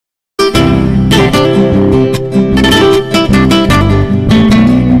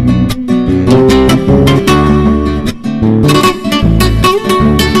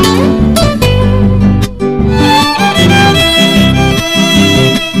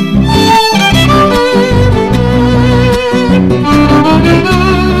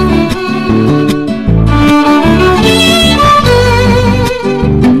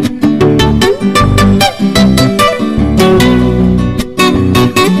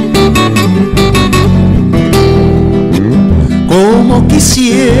Como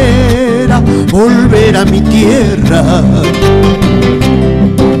quisiera volver a mi tierra,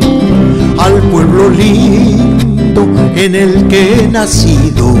 al pueblo lindo en el que he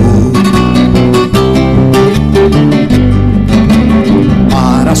nacido,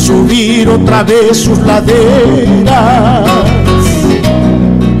 para subir otra vez sus laderas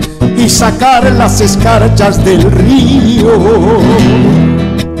y sacar las escarchas del río.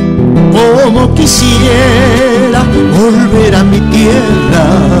 Como quisiera volver a mi tierra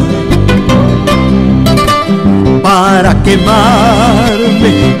para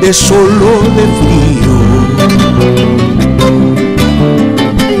quemarme de sol o de frío,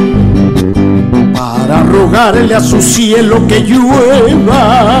 para rogarle a su cielo que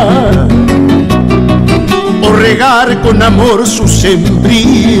llueva o regar con amor sus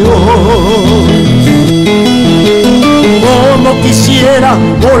sembríos. Como quisiera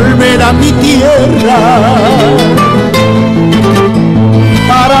volver a mi tierra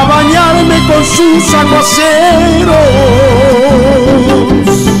para bañarme con sus aguaceros,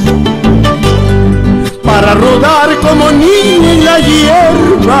 para rodar como niño en la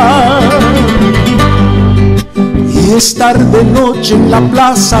hierba y estar de noche en la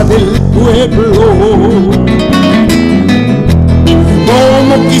plaza del pueblo.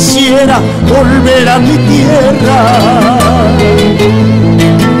 Como quisiera volver a mi tierra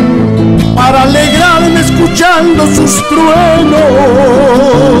para alegrarme escuchando sus truenos,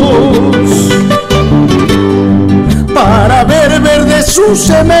 para ver verdes sus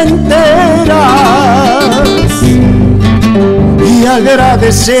cementeras y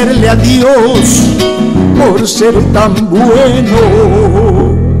agradecerle a Dios por ser tan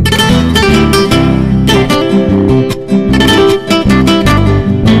bueno.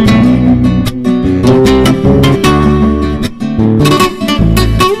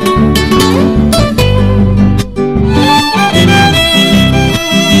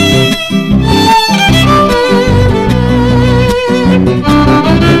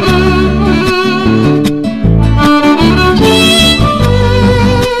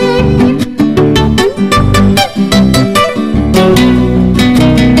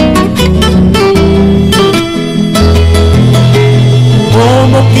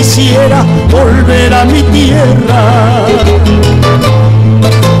 Quisiera volver a mi tierra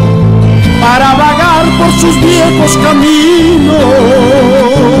para vagar por sus viejos caminos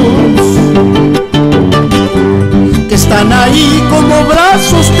que están ahí como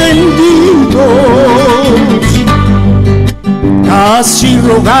brazos tendidos, casi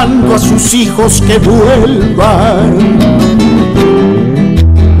rogando a sus hijos que vuelvan.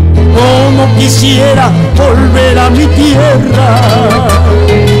 Como quisiera volver a mi tierra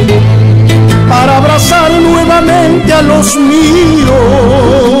para abrazar nuevamente a los míos,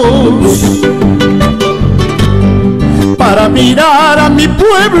 para mirar a mi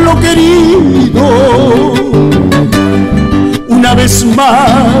pueblo querido una vez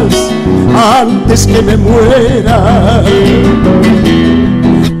más antes que me muera,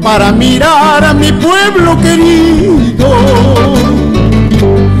 para mirar a mi pueblo querido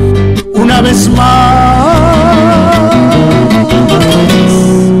una vez más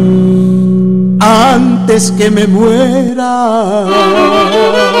antes que me muera.